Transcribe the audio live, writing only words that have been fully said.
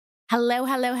Hello,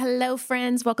 hello, hello,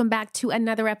 friends. Welcome back to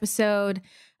another episode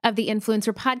of the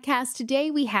Influencer Podcast.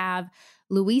 Today we have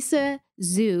Louisa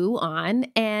Zhu on,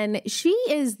 and she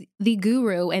is the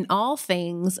guru in all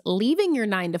things leaving your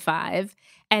 9 to 5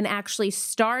 and actually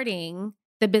starting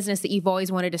the business that you've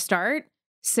always wanted to start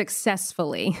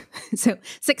successfully. So,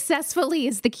 successfully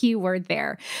is the key word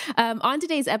there. On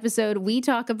today's episode, we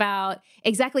talk about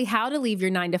exactly how to leave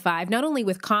your 9 to 5, not only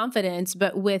with confidence,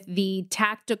 but with the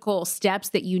tactical steps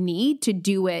that you need to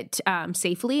do it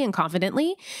safely and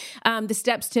confidently. The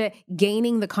steps to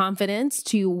gaining the confidence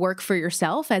to work for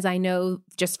yourself, as I know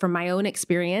just from my own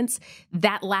experience,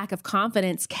 that lack of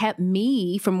confidence kept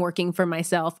me from working for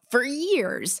myself for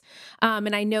years.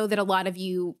 And I know that a lot of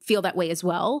you feel that way as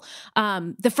well.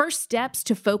 The first steps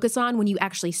to focus on when you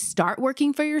actually start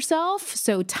working for yourself.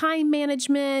 So time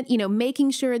management,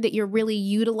 making sure that you're really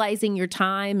utilizing your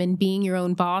time and being your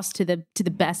own boss to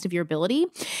the best of your ability.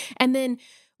 And then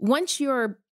once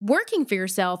you're working for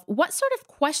yourself, what sort of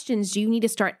questions do you need to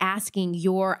start asking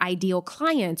your ideal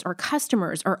clients or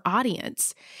customers or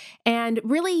audience? And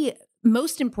really,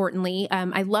 most importantly,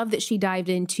 I love that she dived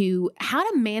into how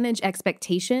to manage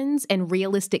expectations and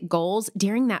realistic goals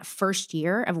during that first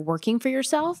year of working for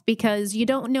yourself, because you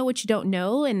don't know what you don't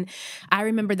know. And I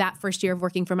remember that first year of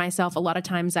working for myself, a lot of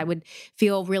times I would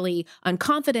feel really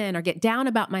unconfident or get down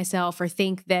about myself or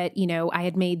think that, I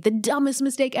had made the dumbest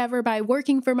mistake ever by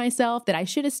working for myself, that I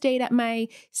should have stayed at my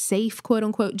safe, quote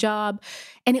unquote, job.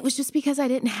 And it was just because I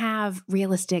didn't have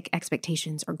realistic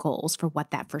expectations or goals for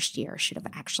what that first year should have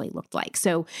actually looked like.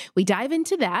 So we dive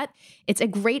into that. It's a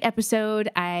great episode.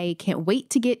 I can't wait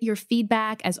to get your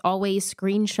feedback. As always,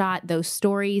 screenshot those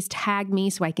stories, tag me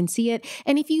so I can see it.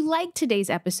 And if you like today's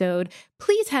episode,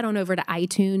 please head on over to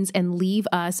iTunes and leave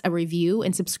us a review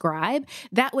and subscribe.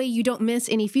 That way you don't miss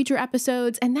any future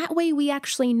episodes. And that way we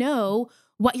actually know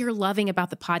what you're loving about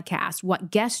the podcast,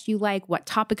 what guests you like, what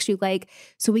topics you like,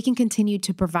 so we can continue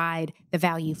to provide the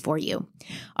value for you.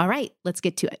 All right, let's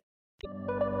get to it.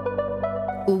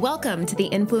 Welcome to the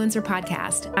Influencer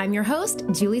Podcast. I'm your host,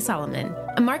 Julie Solomon,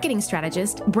 a marketing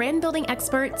strategist, brand building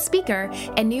expert, speaker,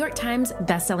 and New York Times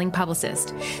bestselling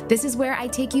publicist. This is where I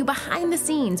take you behind the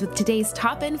scenes with today's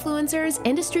top influencers,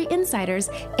 industry insiders,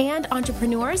 and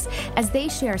entrepreneurs as they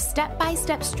share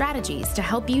step-by-step strategies to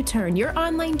help you turn your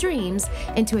online dreams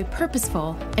into a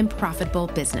purposeful and profitable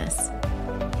business.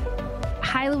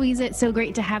 Hi, Louisa. It's so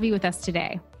great to have you with us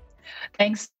today.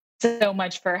 Thanks so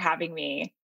much for having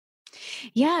me.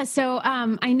 Yeah. So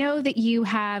I know that you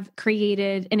have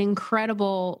created an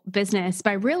incredible business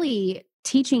by really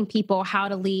teaching people how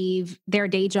to leave their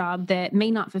day job that may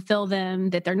not fulfill them,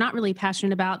 that they're not really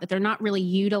passionate about, that they're not really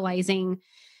utilizing,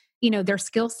 their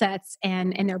skill sets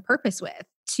and their purpose with,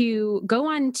 to go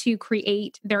on to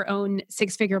create their own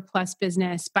 6-figure plus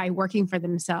business by working for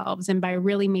themselves and by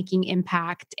really making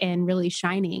impact and really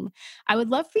shining. I would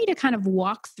love for you to kind of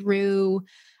walk through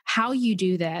how you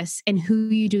do this and who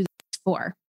you do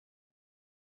for.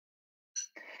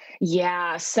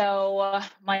 Yeah. So,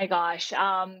 my gosh,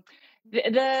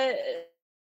 the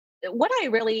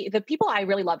the people I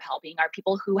really love helping are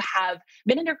people who have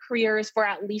been in their careers for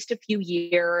at least a few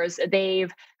years.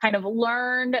 They've kind of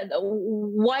learned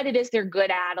what it is they're good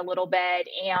at a little bit,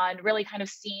 and really kind of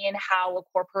seen how a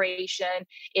corporation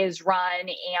is run,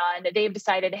 and they've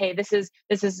decided, hey, this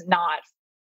is not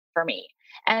for me.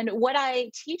 And what I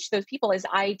teach those people is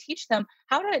I teach them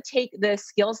how to take the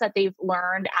skills that they've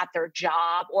learned at their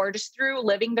job or just through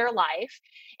living their life,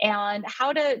 and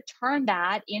how to turn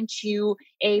that into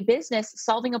a business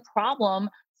solving a problem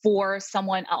for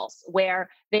someone else, where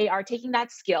they are taking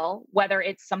that skill, whether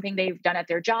it's something they've done at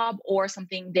their job or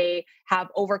something they have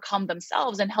overcome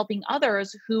themselves, and helping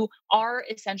others who are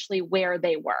essentially where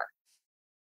they were.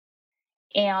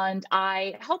 And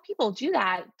I help people do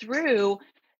that through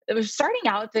it was starting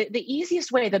out. The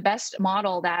easiest way, the best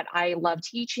model that I love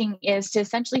teaching is to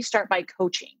essentially start by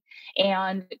coaching,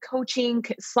 and coaching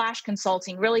slash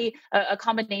consulting, really a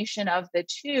combination of the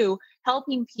two,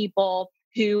 helping people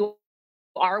who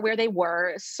are where they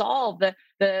were solve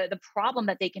the problem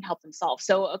that they can help them solve.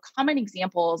 So common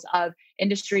examples of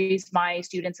industries my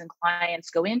students and clients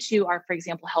go into are, for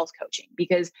example, health coaching,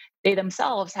 because they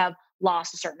themselves have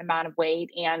lost a certain amount of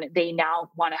weight and they now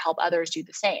want to help others do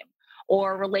the same.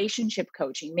 Or relationship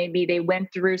coaching, maybe they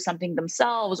went through something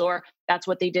themselves, or that's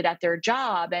what they did at their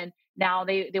job, and now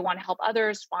they want to help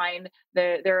others find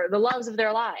the loves of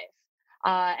their life.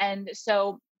 And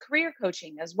so career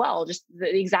coaching as well, just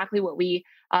exactly what we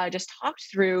just talked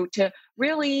through, to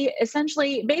really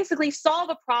essentially basically solve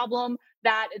a problem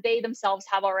that they themselves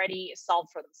have already solved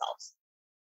for themselves.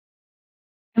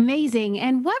 Amazing.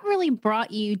 And what really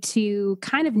brought you to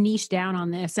kind of niche down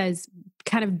on this as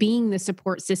kind of being the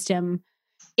support system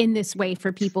in this way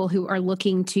for people who are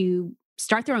looking to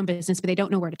start their own business, but they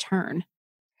don't know where to turn?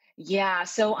 Yeah.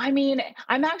 So, I mean,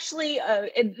 I'm actually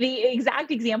the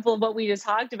exact example of what we just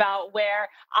talked about, where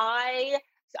I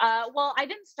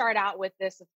didn't start out with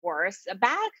this, of course.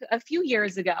 Back a few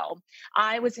years ago,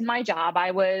 I was in my job.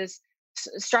 I was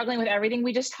struggling with everything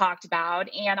we just talked about.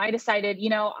 And I decided,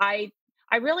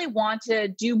 I really want to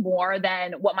do more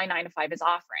than what my 9 to 5 is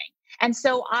offering. And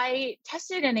so I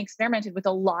tested and experimented with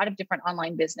a lot of different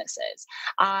online businesses.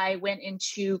 I went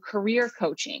into career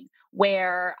coaching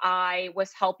where I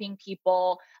was helping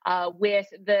people with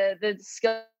the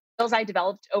skills I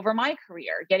developed over my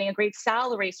career, getting a great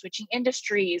salary, switching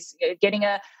industries, getting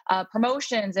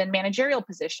promotions and managerial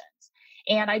positions.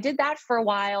 And I did that for a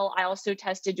while. I also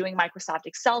tested doing Microsoft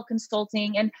Excel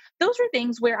consulting. And those were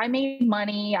things where I made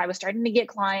money. I was starting to get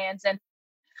clients. And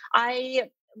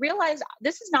I realized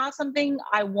this is not something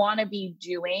I want to be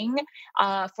doing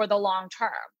for the long term.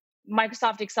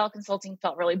 Microsoft Excel consulting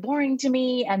felt really boring to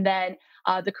me. And then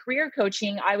the career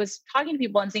coaching, I was talking to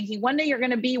people and thinking, one day you're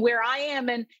going to be where I am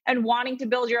and wanting to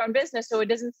build your own business. So it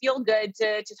doesn't feel good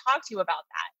to talk to you about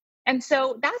that. And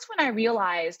so that's when I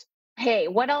realized, hey,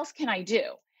 what else can I do?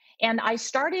 And I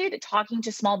started talking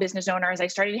to small business owners. I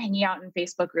started hanging out in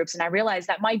Facebook groups, and I realized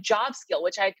that my job skill,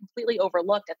 which I had completely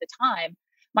overlooked at the time,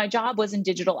 my job was in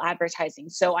digital advertising.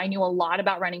 So I knew a lot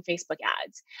about running Facebook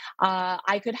ads.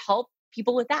 I could help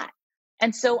people with that.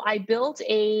 And so I built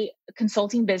a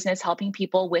consulting business helping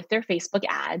people with their Facebook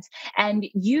ads and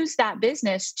used that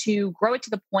business to grow it to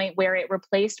the point where it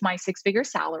replaced my 6-figure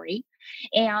salary.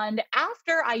 And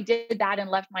after I did that and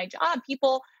left my job,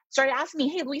 people started asking me,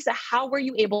 hey, Louisa, how were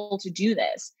you able to do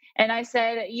this? And I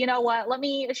said, you know what? Let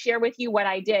me share with you what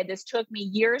I did. This took me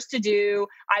years to do.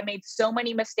 I made so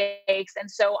many mistakes.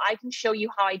 And so I can show you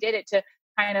how I did it to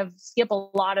kind of skip a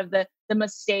lot of the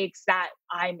mistakes that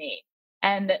I made.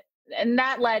 And and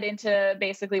that led into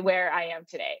basically where I am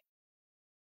today.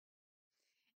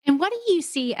 And what do you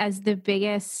see as the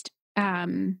biggest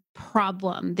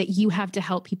problem that you have to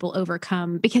help people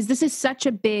overcome? Because this is such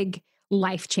a big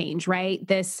life change, right?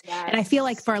 And I feel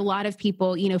like Yes. for a lot of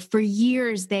people, for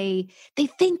years they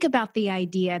think about the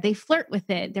idea, they flirt with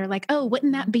it. They're like, "Oh,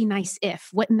 wouldn't that Mhm. be nice if?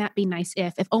 Wouldn't that be nice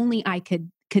if only I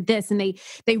could this?" And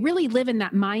they really live in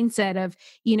that mindset of,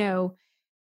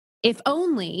 if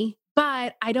only,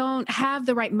 but I don't have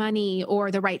the right money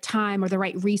or the right time or the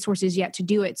right resources yet to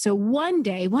do it. So one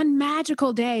day, one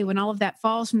magical day, when all of that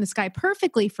falls from the sky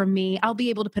perfectly for me, I'll be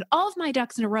able to put all of my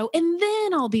ducks in a row and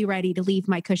then I'll be ready to leave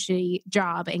my cushy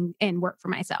job and work for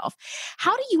myself.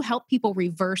 How do you help people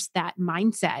reverse that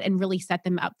mindset and really set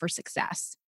them up for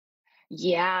success?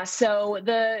 Yeah. So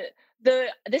the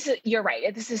this is you're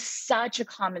right. This is such a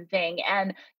common thing,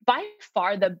 and by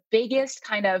far the biggest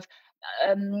kind of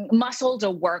muscle to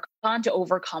work on to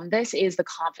overcome this is the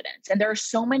confidence. And there are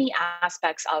so many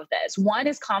aspects of this. One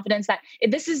is confidence that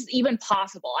this is even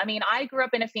possible. I mean, I grew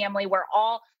up in a family where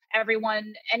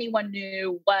anyone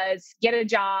knew was get a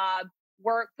job,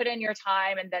 work, put in your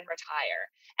time, and then retire.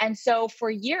 And so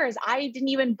for years, I didn't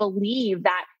even believe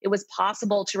that it was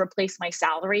possible to replace my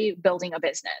salary building a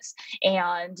business.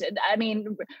 And I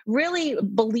mean, really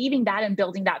believing that and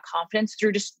building that confidence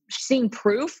through just seeing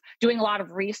proof, doing a lot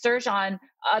of research on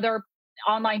other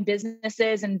online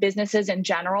businesses and businesses in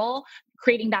general,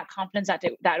 creating that confidence that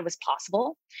it was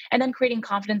possible, and then creating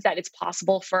confidence that it's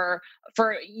possible for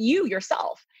you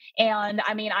yourself. And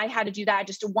I mean, I had to do that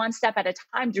just one step at a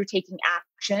time through taking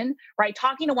action, right?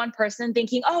 Talking to one person,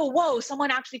 thinking, oh, whoa, someone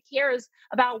actually cares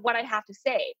about what I have to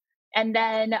say. And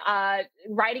then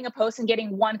writing a post and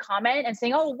getting one comment and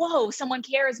saying, oh, whoa, someone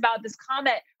cares about this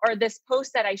comment or this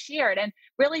post that I shared. And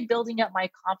really building up my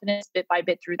confidence bit by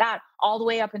bit through that, all the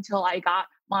way up until I got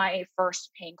my first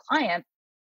paying client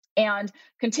and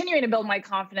continuing to build my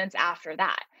confidence after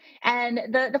that. And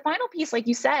the final piece, like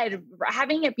you said,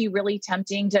 having it be really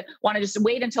tempting to want to just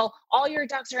wait until all your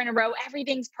ducks are in a row,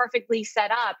 everything's perfectly set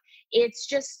up. It's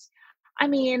just, I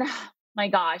mean, my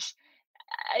gosh,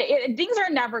 things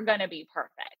are never going to be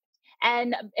perfect.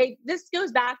 And this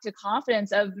goes back to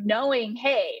confidence of knowing,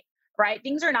 hey, right,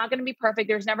 things are not going to be perfect.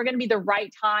 There's never going to be the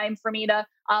right time for me to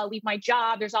leave my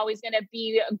job. There's always going to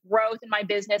be growth in my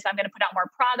business. I'm going to put out more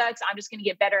products. I'm just going to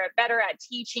get better at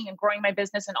teaching and growing my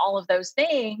business and all of those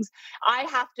things. I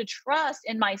have to trust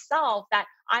in myself that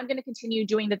I'm going to continue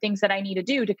doing the things that I need to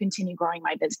do to continue growing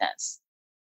my business.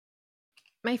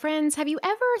 My friends, have you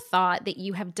ever thought that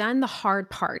you have done the hard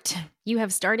part? You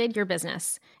have started your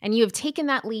business and you have taken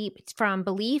that leap from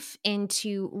belief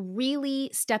into really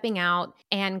stepping out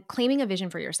and claiming a vision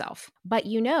for yourself. But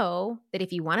you know that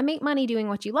if you want to make money doing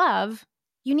what you love,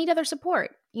 you need other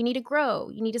support. You need to grow.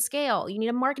 You need to scale. You need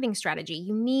a marketing strategy.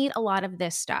 You need a lot of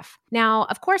this stuff. Now,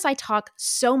 of course, I talk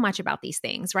so much about these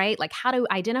things, right? Like how to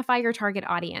identify your target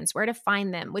audience, where to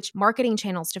find them, which marketing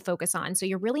channels to focus on. So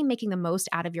you're really making the most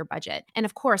out of your budget. And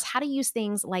of course, how to use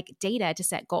things like data to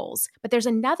set goals. But there's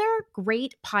another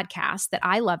great podcast that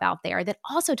I love out there that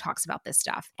also talks about this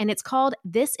stuff. And it's called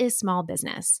This is Small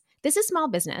Business. This is Small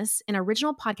Business, an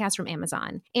original podcast from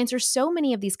Amazon, answers so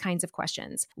many of these kinds of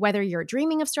questions. Whether you're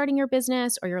dreaming of starting your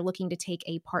business or you're looking to take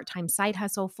a part-time side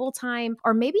hustle full-time,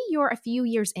 or maybe you're a few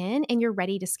years in and you're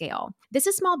ready to scale. This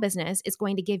is Small Business is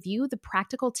going to give you the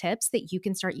practical tips that you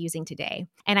can start using today.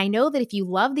 And I know that if you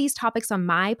love these topics on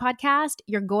my podcast,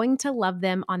 you're going to love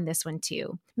them on this one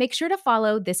too. Make sure to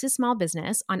follow This is Small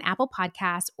Business on Apple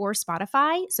Podcasts or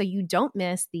Spotify so you don't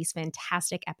miss these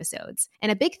fantastic episodes.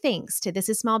 And a big thanks to This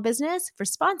is Small Business for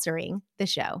sponsoring the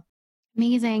show.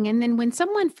 Amazing. And then when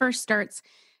someone first starts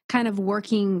kind of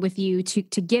working with you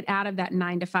to get out of that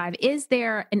 9 to 5, is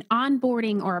there an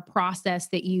onboarding or a process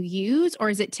that you use? Or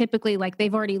is it typically like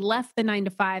they've already left the 9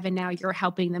 to 5 and now you're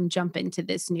helping them jump into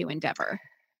this new endeavor?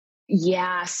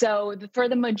 Yeah. So for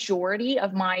the majority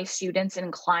of my students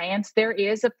and clients, there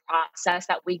is a process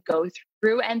that we go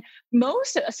through. And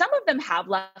some of them have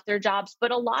left their jobs,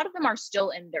 but a lot of them are still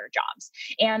in their jobs.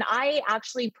 And I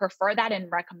actually prefer that and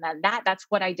recommend that. That's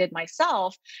what I did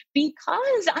myself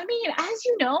because, I mean, as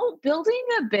you know, building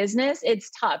a business,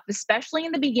 it's tough, especially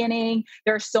in the beginning.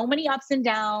 There are so many ups and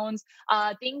downs.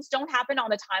 Things don't happen on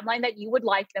the timeline that you would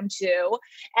like them to.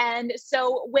 And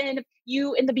so when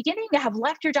you in the beginning have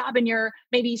left your job and you're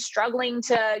maybe struggling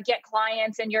to get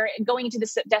clients and you're going into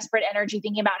this desperate energy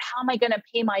thinking about how am I going to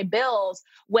pay my bills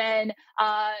when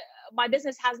my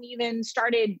business hasn't even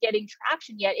started getting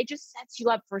traction yet, it just sets you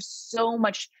up for so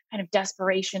much kind of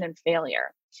desperation and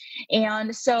failure.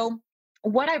 And so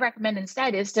what I recommend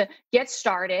instead is to get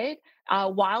started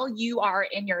while you are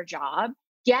in your job.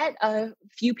 Get a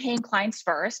few paying clients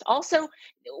first. Also,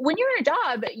 when you're in a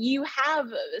job, you have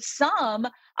some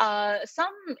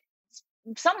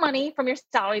money from your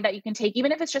salary that you can take,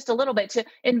 even if it's just a little bit, to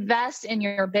invest in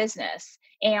your business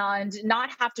and not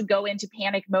have to go into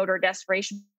panic mode or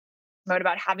desperation mode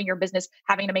about having your business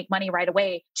having to make money right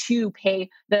away to pay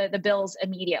the bills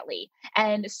immediately.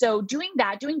 And so doing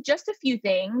just a few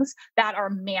things that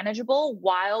are manageable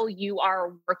while you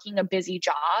are working a busy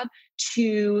job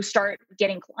to start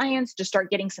getting clients, to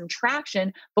start getting some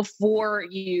traction before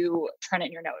you turn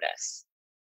in your notice.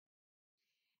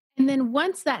 And then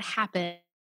once that happens,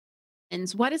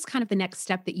 what is kind of the next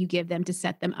step that you give them to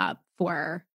set them up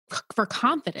for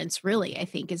confidence, really, I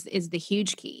think is the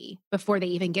huge key before they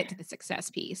even get to the success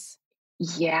piece?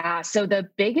 Yeah. So the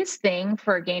biggest thing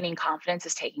for gaining confidence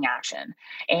is taking action.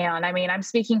 And I mean, I'm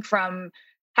speaking from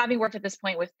having worked at this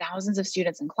point with thousands of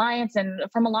students and clients and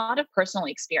from a lot of personal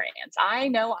experience. I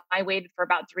know I waited for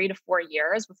about 3 to 4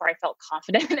 years before I felt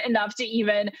confident enough to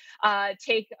even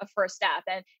take a first step.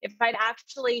 And if I'd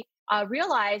actually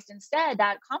realized instead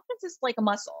that confidence is like a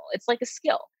muscle, it's like a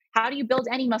skill. How do you build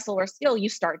any muscle or skill? You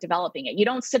start developing it. You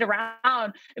don't sit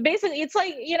around. Basically, it's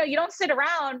like, you don't sit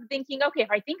around thinking, okay, if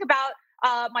I think about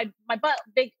my butt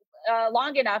big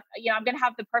long enough, I'm going to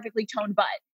have the perfectly toned butt.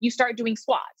 You start doing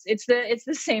squats. It's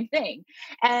the same thing.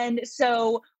 And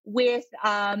so with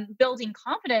building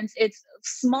confidence, it's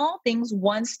small things,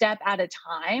 one step at a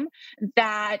time,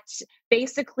 that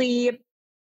basically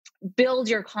build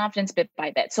your confidence bit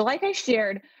by bit. So like I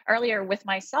shared earlier with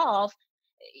myself,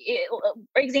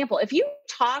 for example, if you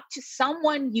talk to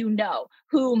someone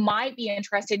who might be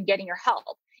interested in getting your help,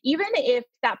 even if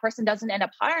that person doesn't end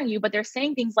up hiring you, but they're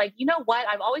saying things like, you know what,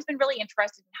 I've always been really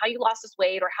interested in how you lost this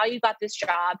weight or how you got this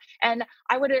job, and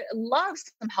I would love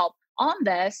some help on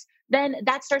this, then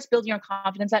that starts building your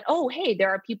confidence that, oh, hey, there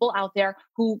are people out there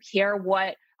who care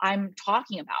what I'm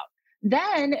talking about.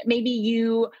 Then maybe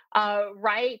you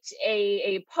write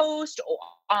a post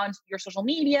on your social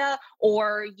media,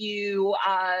 or you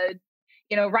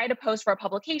write a post for a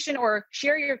publication or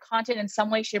share your content in some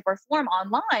way, shape, or form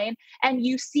online, and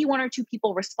you see 1 or 2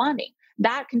 people responding.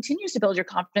 That continues to build your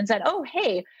confidence that, oh,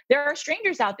 hey, there are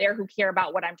strangers out there who care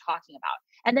about what I'm talking about.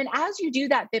 And then as you do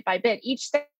that bit by bit, each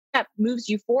step moves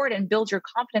you forward and builds your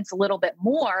confidence a little bit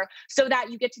more, so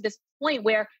that you get to this point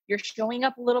where you're showing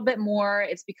up a little bit more.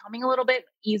 It's becoming a little bit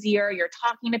easier. You're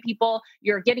talking to people,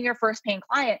 you're getting your first paying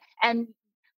client. And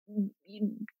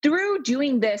through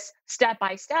doing this step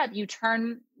by step, you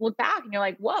look back and you're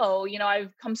like, whoa,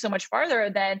 I've come so much farther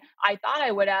than I thought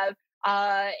I would have.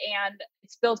 And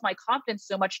it's built my confidence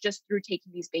so much just through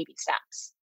taking these baby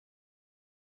steps.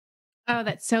 Oh,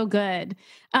 that's so good.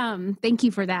 Thank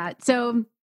you for that. So,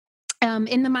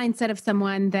 in the mindset of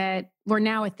someone that we're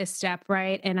now at this step,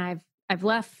 right? And I've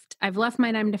left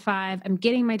my 9 to 5. I'm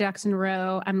getting my ducks in a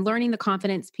row. I'm learning the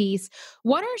confidence piece.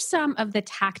 What are some of the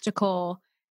tactical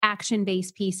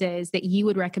action-based pieces that you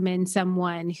would recommend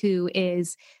someone who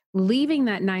is leaving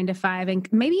that 9 to 5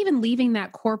 and maybe even leaving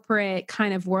that corporate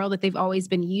kind of world that they've always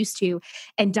been used to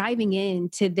and diving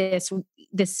into this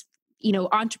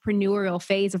entrepreneurial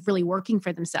phase of really working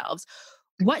for themselves?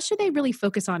 What should they really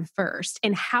focus on first,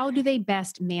 and how do they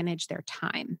best manage their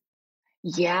time?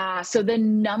 Yeah. So the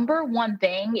number one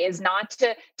thing is not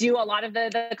to do a lot of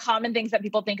the common things that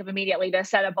people think of immediately, to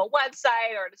set up a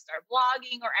website or to start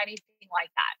blogging or anything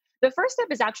like that. The first step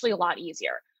is actually a lot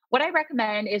easier. What I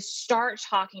recommend is start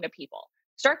talking to people.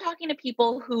 Start talking to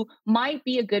people who might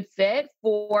be a good fit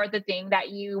for the thing that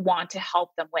you want to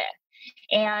help them with.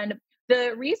 And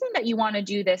the reason that you want to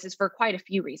do this is for quite a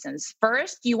few reasons.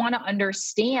 First, you want to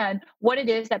understand what it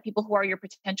is that people who are your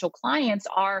potential clients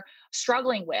are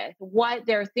struggling with, what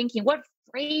they're thinking, what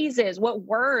phrases, what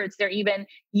words they're even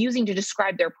using to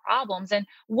describe their problems, and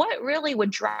what really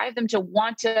would drive them to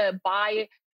want to buy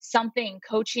something,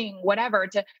 coaching, whatever,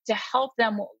 to help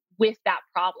them with that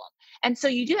problem. And so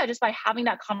you do that just by having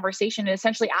that conversation and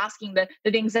essentially asking the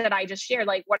things that I just shared,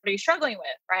 like, what are you struggling with,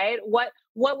 right? What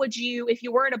would you, if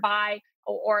you were to buy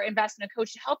or invest in a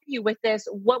coach to help you with this,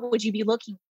 what would you be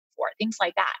looking for? Things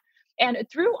like that. And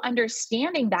through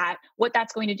understanding that, what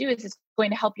that's going to do is it's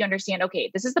going to help you understand, okay,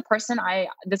 this is the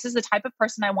type of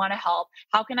person I want to help.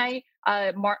 How can I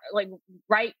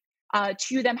write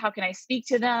to them? How can I speak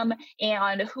to them?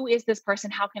 And who is this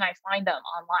person? How can I find them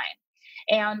online?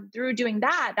 And through doing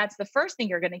that, that's the first thing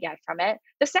you're going to get from it.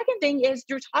 The second thing is,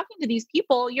 through talking to these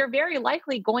people, you're very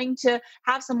likely going to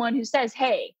have someone who says,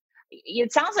 hey,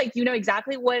 it sounds like you know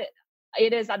exactly what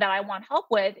it is that I want help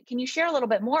with. Can you share a little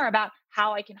bit more about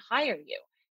how I can hire you?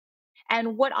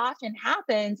 And what often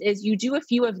happens is you do a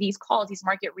few of these calls, these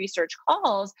market research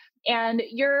calls, and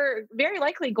you're very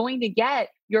likely going to get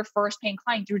your first paying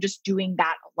client through just doing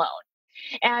that alone.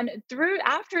 And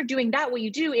after doing that, what you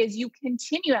do is you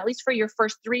continue, at least for your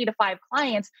first 3 to 5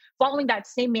 clients, following that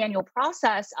same manual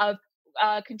process of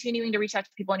continuing to reach out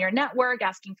to people in your network,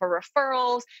 asking for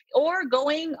referrals, or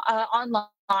going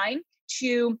online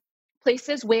to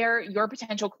places where your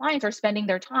potential clients are spending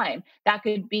their time. That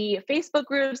could be Facebook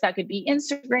groups, that could be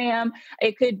Instagram,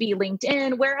 it could be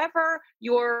LinkedIn, wherever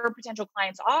your potential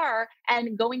clients are,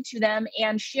 and going to them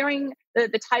and sharing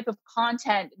the type of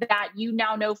content that you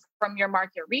now know from your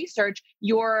market research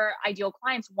your ideal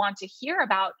clients want to hear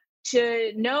about,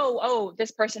 to know, oh,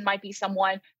 this person might be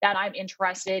someone that I'm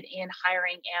interested in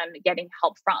hiring and getting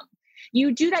help from.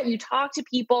 You do that, you talk to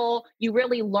people, you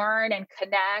really learn and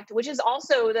connect, which is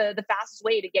also the fastest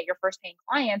way to get your first paying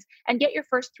clients and get your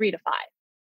first 3 to 5.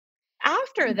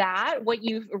 After that, what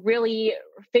you've really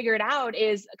figured out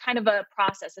is kind of a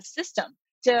process, a system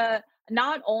to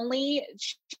not only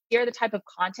share the type of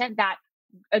content that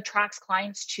attracts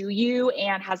clients to you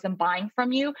and has them buying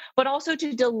from you, but also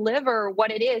to deliver what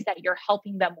it is that you're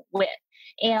helping them with.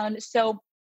 And so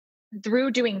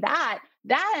through doing that,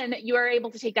 then you are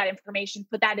able to take that information,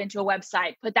 put that into a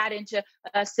website, put that into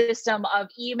a system of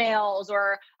emails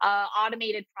or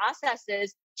automated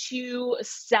processes to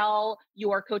sell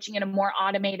your coaching in a more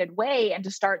automated way and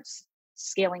to start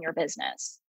scaling your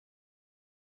business.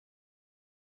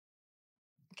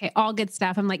 Okay, all good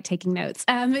stuff. I'm like taking notes.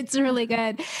 It's really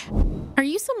good. Are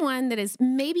you someone that is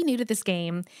maybe new to this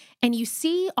game and you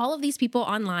see all of these people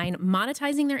online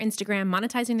monetizing their Instagram,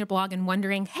 monetizing their blog, and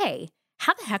wondering, hey,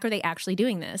 how the heck are they actually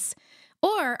doing this?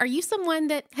 Or are you someone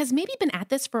that has maybe been at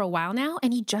this for a while now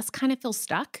and you just kind of feel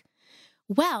stuck?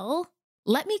 Well,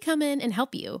 let me come in and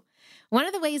help you. One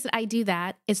of the ways that I do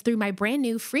that is through my brand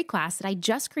new free class that I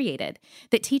just created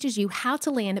that teaches you how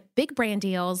to land big brand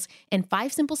deals in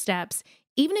 5 simple steps,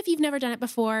 even if you've never done it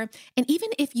before, and even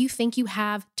if you think you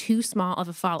have too small of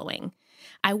a following.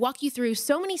 I walk you through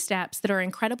so many steps that are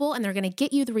incredible, and they're going to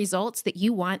get you the results that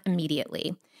you want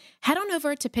immediately. Head on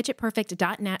over to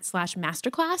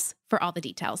pitchitperfect.net/masterclass for all the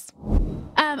details.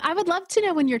 I would love to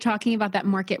know, when you're talking about that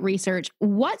market research,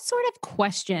 what sort of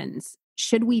questions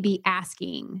should we be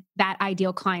asking that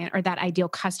ideal client or that ideal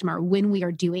customer when we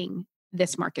are doing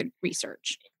this market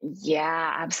research?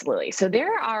 Yeah, absolutely. So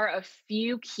there are a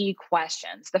few key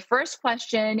questions. The first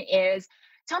question is,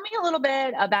 tell me a little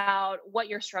bit about what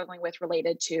you're struggling with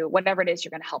related to whatever it is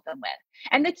you're going to help them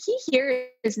with. And the key here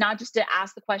is not just to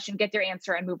ask the question, get their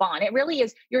answer, and move on. It really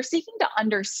is you're seeking to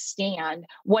understand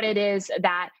what it is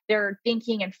that they're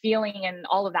thinking and feeling and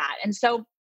all of that. And so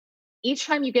each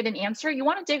time you get an answer, you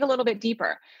want to dig a little bit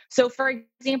deeper. So, for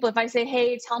example, if I say,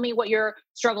 hey, tell me what your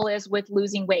struggle is with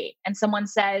losing weight, and someone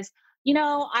says,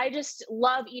 I just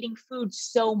love eating food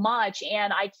so much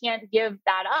and I can't give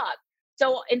that up.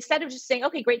 So instead of just saying,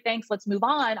 okay, great, thanks, let's move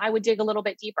on, I would dig a little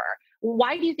bit deeper.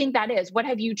 Why do you think that is? What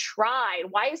have you tried?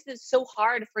 Why is this so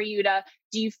hard for you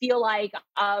do you feel like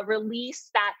release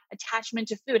that attachment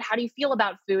to food? How do you feel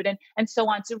about food? And so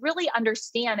on. So really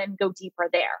understand and go deeper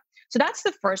there. So that's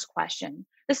the first question.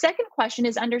 The second question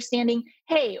is understanding,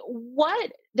 hey,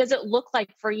 what does it look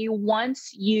like for you once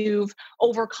you've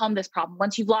overcome this problem,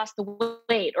 once you've lost the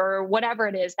weight or whatever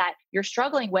it is that you're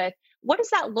struggling with? What does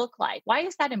that look like? Why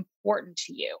is that important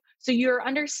to you? So you're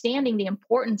understanding the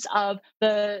importance of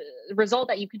the result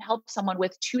that you can help someone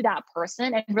with to that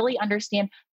person and really understand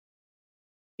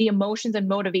the emotions and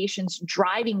motivations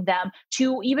driving them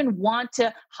to even want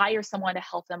to hire someone to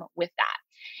help them with that.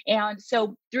 And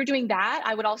so through doing that,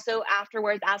 I would also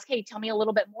afterwards ask, hey, tell me a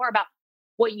little bit more about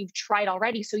what you've tried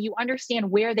already. So you understand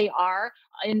where they are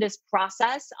in this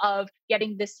process of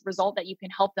getting this result that you can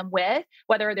help them with,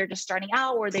 whether they're just starting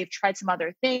out or they've tried some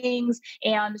other things.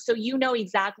 And so you know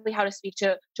exactly how to speak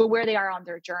to where they are on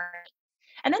their journey.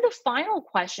 And then the final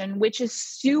question, which is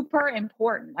super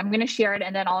important, I'm going to share it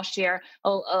and then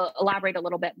I'll elaborate a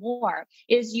little bit more,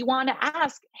 is you want to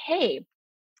ask, hey,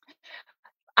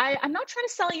 I'm not trying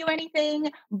to sell you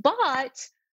anything, but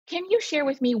can you share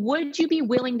with me, would you be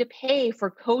willing to pay for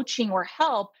coaching or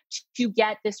help to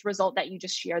get this result that you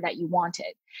just shared that you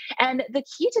wanted? And the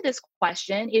key to this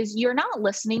question is you're not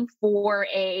listening for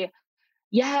a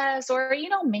yes, or,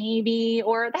 maybe,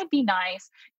 or that'd be nice.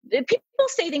 People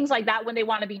say things like that when they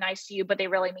want to be nice to you, but they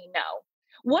really mean no.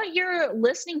 What you're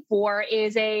listening for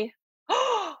is a,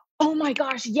 oh my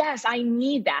gosh, yes, I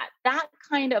need that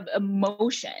kind of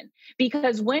emotion.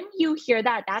 Because when you hear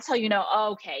that, that's how you know,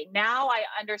 okay, now I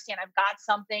understand I've got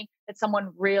something that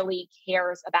someone really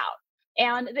cares about.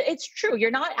 And it's true.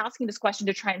 You're not asking this question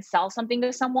to try and sell something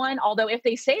to someone. Although if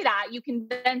they say that, you can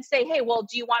then say, hey, well,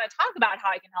 do you want to talk about how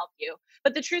I can help you?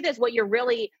 But the truth is what you're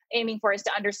really aiming for is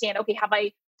to understand, okay, have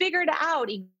I figured out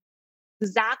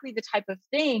exactly the type of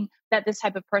thing that this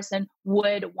type of person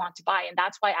would want to buy? And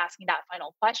that's why asking that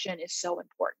final question is so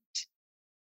important.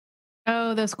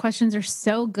 Oh, those questions are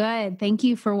so good. Thank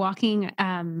you for walking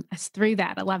us through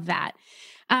that. I love that.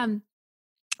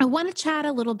 I want to chat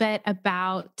a little bit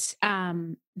about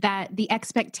that the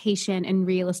expectation and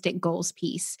realistic goals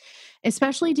piece,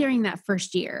 especially during that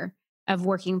first year of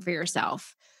working for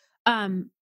yourself. From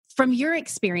your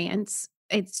experience,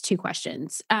 it's two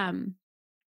questions.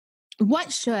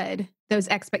 What should those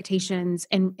expectations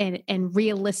and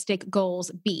realistic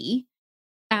goals be?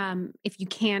 If you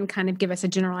can kind of give us a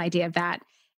general idea of that.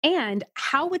 And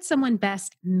how would someone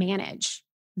best manage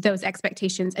those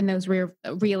expectations and those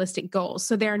realistic goals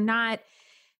so they're not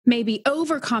maybe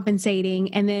overcompensating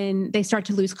and then they start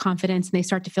to lose confidence and they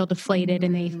start to feel deflated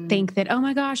and they think that, oh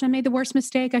my gosh, I made the worst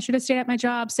mistake. I should have stayed at my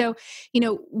job. So,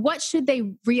 what should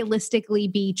they realistically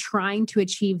be trying to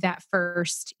achieve that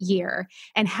first year,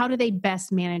 and how do they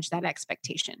best manage that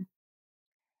expectation?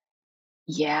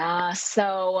 Yeah.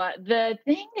 So the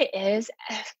thing is,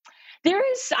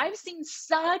 I've seen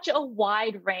such a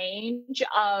wide range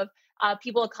of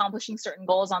people accomplishing certain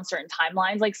goals on certain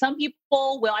timelines. Like some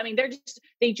people will,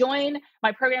 they join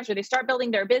my programs or they start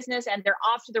building their business and they're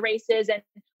off to the races. And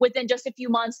within just a few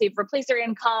months, they've replaced their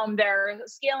income, they're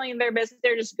scaling their business,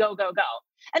 they're just go, go, go.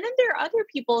 And then there are other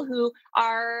people who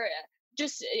are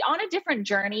just on a different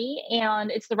journey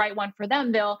and it's the right one for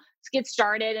them. They'll get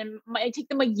started and it might take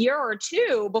them a year or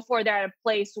two before they're at a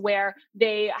place where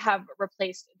they have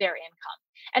replaced their income.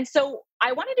 And so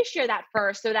I wanted to share that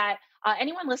first so that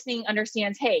anyone listening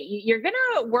understands, hey, you're going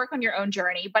to work on your own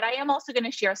journey, but I am also going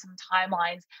to share some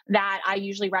timelines that I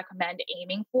usually recommend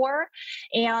aiming for.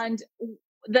 And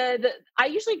I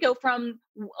usually go from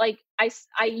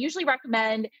I usually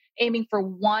recommend aiming for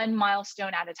one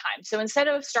milestone at a time. So instead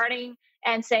of starting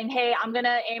and saying, hey, I'm going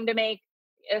to aim to make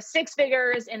six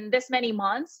figures in this many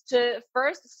months, to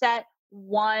first set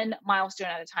one milestone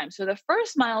at a time. So the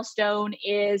first milestone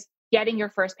is getting your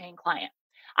first paying client.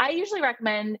 I usually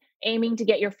recommend aiming to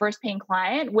get your first paying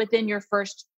client within your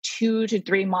first 2 to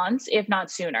 3 months, if not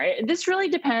sooner. This really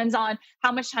depends on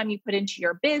how much time you put into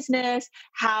your business,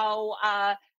 how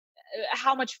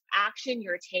how much action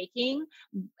you're taking.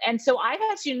 And so I've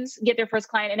had students get their first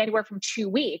client in anywhere from 2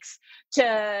 weeks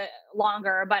to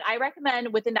longer, but I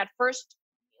recommend within that first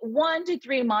 1 to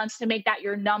 3 months to make that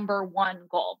your number one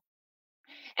goal.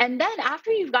 And then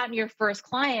after you've gotten your first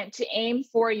client, to aim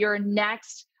for your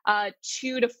next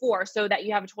 2 to 4, so that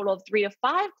you have a total of 3 to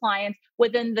 5 clients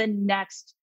within the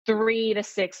next 3 to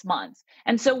 6 months.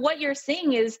 And so what you're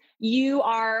seeing is you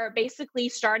are basically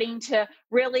starting to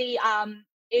really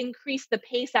increase the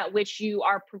pace at which you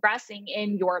are progressing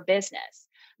in your business.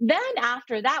 Then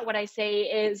after that, what I say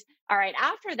is, all right,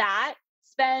 after that,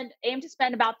 aim to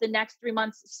spend about the next 3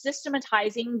 months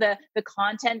systematizing the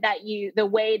content the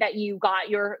way that you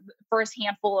got your first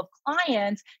handful of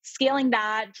clients, scaling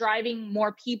that, driving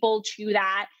more people to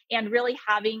that, and really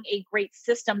having a great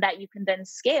system that you can then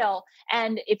scale.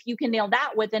 And if you can nail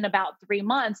that within about 3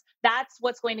 months, that's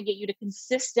what's going to get you to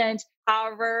consistent,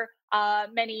 however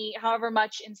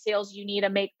much in sales you need to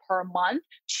make per month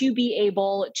to be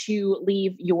able to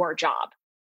leave your job.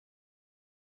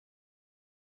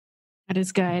 That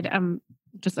is good. I'm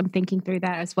thinking through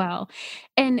that as well.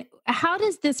 And how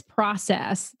does this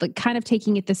process, like kind of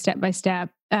taking it the step by step,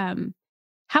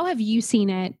 how have you seen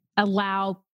it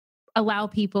allow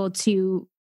people to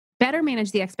better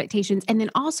manage the expectations, and then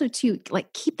also to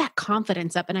like keep that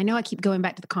confidence up? And I know I keep going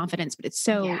back to the confidence, but it's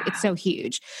so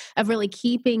huge, of really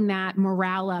keeping that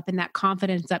morale up and that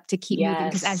confidence up to keep moving.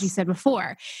 Because as you said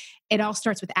before, it all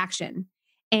starts with action,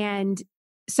 and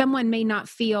someone may not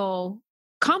feel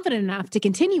confident enough to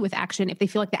continue with action if they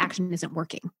feel like the action isn't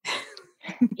working.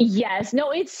 Yes, no,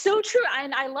 it's so true.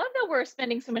 And I love that we're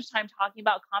spending so much time talking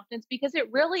about confidence, because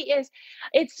it really is,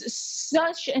 it's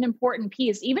such an important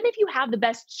piece. Even if you have the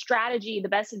best strategy, the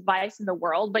best advice in the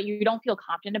world, but you don't feel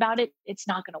confident about it, it's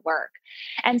not going to work.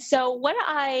 And so what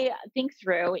I think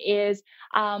through is,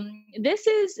 this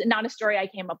is not a story I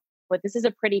came up with. This is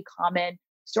a pretty common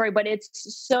story, but it's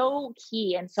so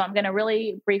key. And so I'm going to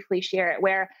really briefly share it,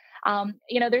 where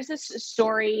there's this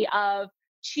story of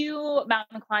two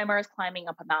mountain climbers climbing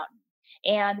up a mountain,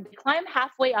 and they climb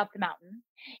halfway up the mountain.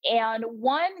 And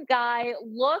one guy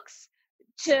looks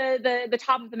to the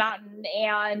top of the mountain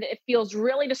and it feels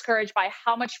really discouraged by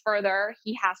how much further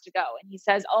he has to go. And he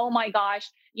says, "Oh my gosh,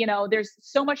 there's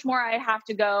so much more I have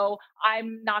to go.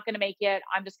 I'm not going to make it.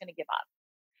 I'm just going to give up."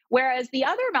 Whereas the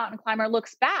other mountain climber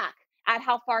looks back at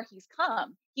how far he's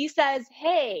come. He says,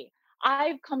 "Hey,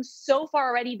 I've come so far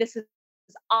already. This is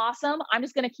awesome. I'm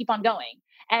just going to keep on going."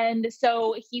 And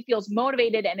so he feels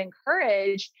motivated and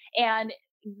encouraged and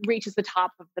reaches the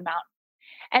top of the mountain.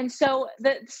 And so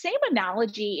the same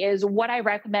analogy is what I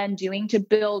recommend doing to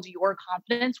build your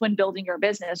confidence when building your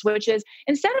business, which is,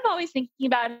 instead of always thinking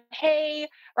about, hey,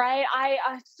 right, I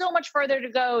have so much further to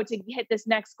go to hit this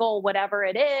next goal, whatever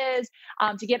it is,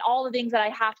 to get all the things that I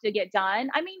have to get done.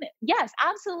 I mean, yes,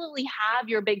 absolutely have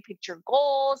your big picture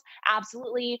goals,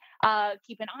 absolutely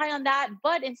keep an eye on that.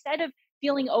 But instead of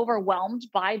feeling overwhelmed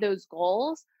by those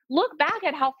goals, look back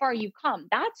at how far you've come.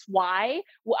 That's why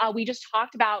we just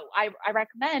talked about, I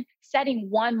recommend setting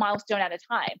one milestone at a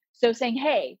time. So saying,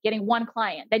 hey, getting one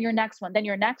client, then your next one, then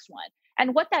your next one.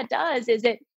 And what that does is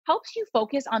it helps you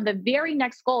focus on the very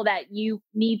next goal that you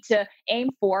need to aim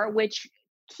for, which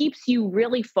keeps you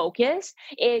really focused.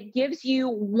 It gives you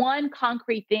one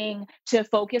concrete thing to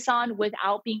focus on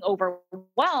without being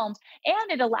overwhelmed.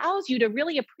 And it allows you to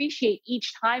really appreciate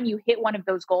each time you hit one of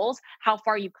those goals, how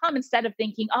far you've come, instead of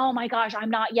thinking, oh my gosh, I'm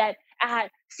not yet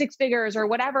at 6 figures, or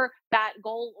whatever that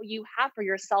goal you have for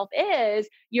yourself is.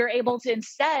 You're able to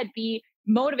instead be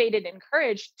motivated and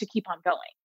encouraged to keep on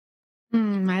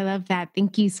going. I love that.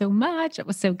 Thank you so much. It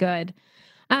was so good.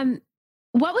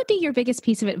 What would be your biggest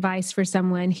piece of advice for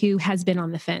someone who has been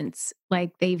on the fence?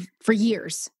 Like for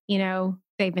years,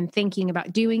 they've been thinking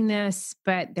about doing this,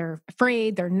 but they're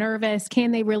afraid, they're nervous.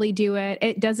 Can they really do it?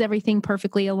 It does everything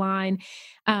perfectly align.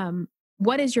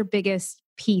 What is your biggest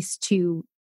piece to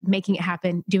making it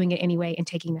happen, doing it anyway, and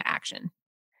taking the action?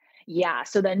 Yeah.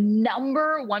 So the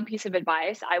number one piece of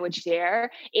advice I would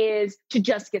share is to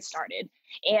just get started.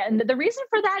 And the reason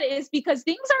for that is because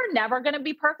things are never going to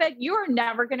be perfect. You are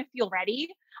never going to feel ready.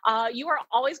 You are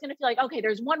always going to feel like, okay,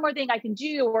 there's one more thing I can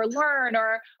do or learn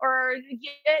or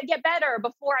get better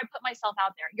before I put myself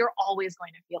out there. You're always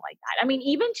going to feel like that. I mean,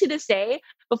 even to this day,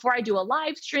 before I do a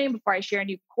live stream, before I share a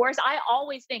new course, I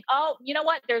always think, oh, you know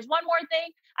what? There's one more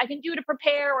thing I can do to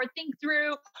prepare or think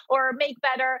through or make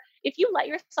better. If you let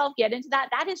yourself get into that,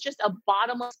 that is just a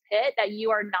bottomless pit that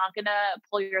you are not going to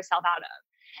pull yourself out of.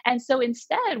 And so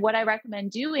instead, what I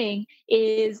recommend doing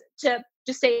is to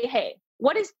just say, hey,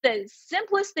 what is the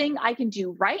simplest thing I can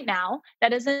do right now that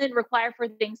doesn't require for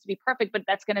things to be perfect, but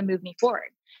that's going to move me forward?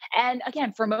 And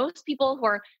again, for most people who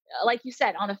are, like you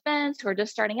said, on the fence, who are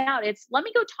just starting out, it's let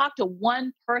me go talk to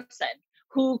one person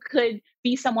who could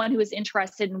be someone who is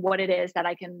interested in what it is that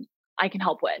I can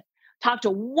help with. Talk to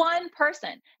one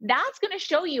person. That's going to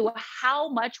show you how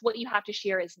much what you have to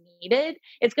share is needed.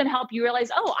 It's going to help you realize,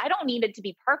 oh, I don't need it to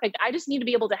be perfect. I just need to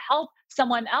be able to help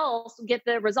someone else get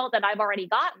the result that I've already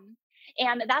gotten.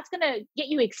 And that's going to get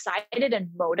you excited and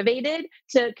motivated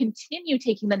to continue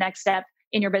taking the next step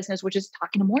in your business, which is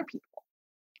talking to more people.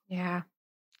 Yeah,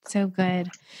 so good.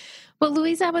 Well,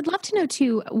 Louisa, I would love to know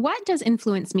too, what does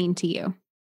influence mean to you?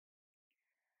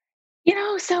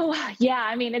 So yeah,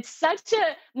 I mean, it's such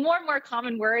a more and more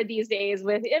common word these days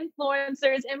with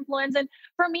influencers, influence. And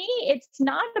for me, it's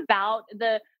not about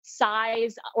the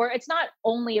size, or it's not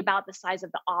only about the size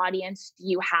of the audience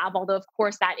you have, although of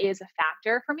course that is a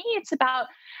factor. For me, it's about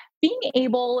being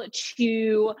able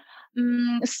to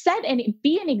set and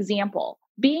be an example,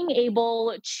 being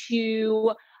able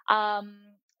to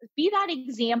be that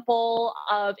example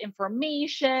of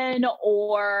information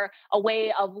or a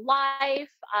way of life.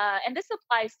 And this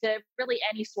applies to really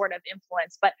any sort of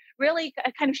influence, but really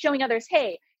kind of showing others,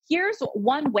 hey, here's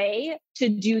one way to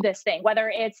do this thing, whether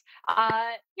it's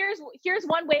here's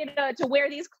one way to wear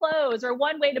these clothes, or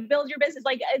one way to build your business,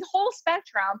 like a whole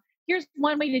spectrum. Here's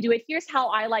one way to do it. Here's how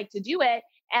I like to do it.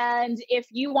 And if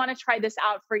you want to try this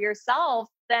out for yourself,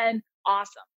 then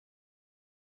awesome.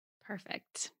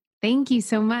 Perfect. Thank you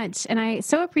so much. And I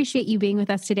so appreciate you being with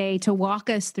us today to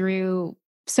walk us through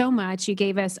so much. You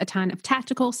gave us a ton of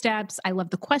tactical steps. I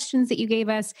love the questions that you gave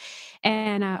us.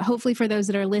 And hopefully for those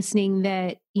that are listening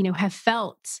that, have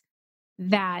felt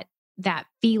that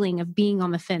feeling of being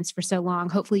on the fence for so long,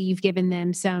 hopefully you've given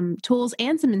them some tools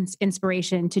and some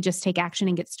inspiration to just take action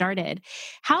and get started.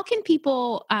 How can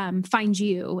people find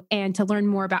you and to learn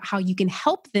more about how you can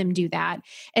help them do that,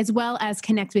 as well as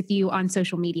connect with you on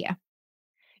social media?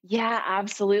 Yeah,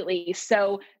 absolutely.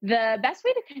 So the best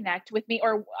way to connect with me,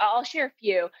 or I'll share a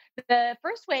few. The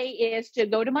first way is to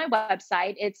go to my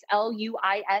website. It's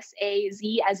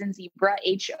LUISAZ as in zebra,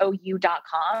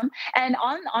 HOU.com. And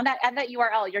on that, at that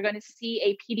URL, you're going to see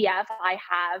a PDF I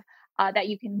have that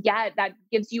you can get that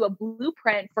gives you a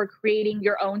blueprint for creating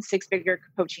your own six-figure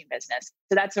coaching business.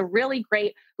 So that's a really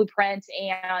great blueprint,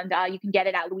 and you can get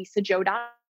it at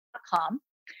louisajo.com.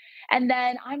 And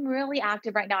then I'm really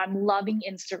active right now. I'm loving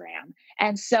Instagram.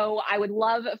 And so I would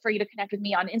love for you to connect with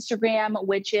me on Instagram,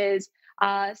 which is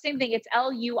same thing. It's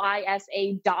LUISA.Z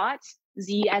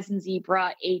as in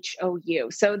zebra,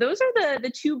 HOU. So those are the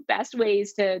two best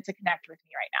ways to connect with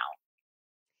me right now.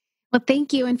 Well,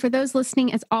 thank you. And for those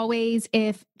listening, as always,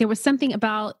 if there was something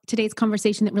about today's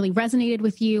conversation that really resonated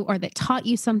with you, or that taught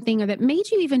you something, or that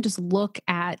made you even just look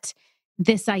at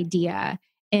this idea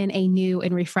in a new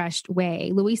and refreshed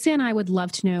way, Louisa and I would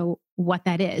love to know what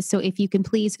that is. So if you can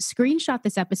please screenshot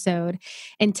this episode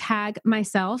and tag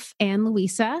myself and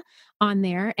Louisa on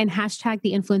there and hashtag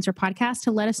the Influencer Podcast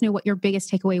to let us know what your biggest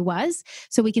takeaway was,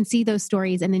 so we can see those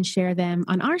stories and then share them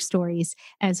on our stories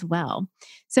as well.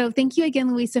 So thank you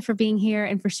again, Louisa, for being here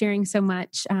and for sharing so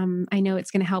much. I know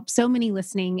it's going to help so many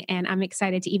listening, and I'm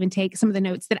excited to even take some of the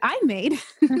notes that I made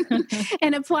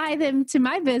and apply them to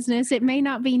my business. It may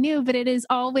not be new, but it is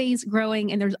always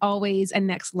growing, and there's always a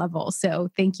next level. So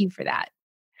thank you for that.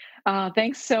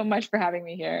 Thanks so much for having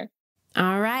me here.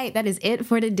 All right, that is it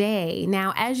for today.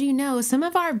 Now, as you know, some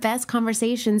of our best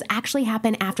conversations actually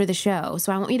happen after the show.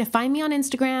 So I want you to find me on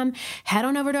Instagram, head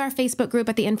on over to our Facebook group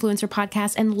at the Influencer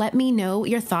Podcast, and let me know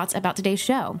your thoughts about today's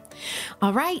show.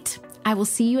 All right, I will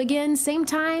see you again, same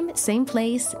time, same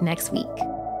place next week.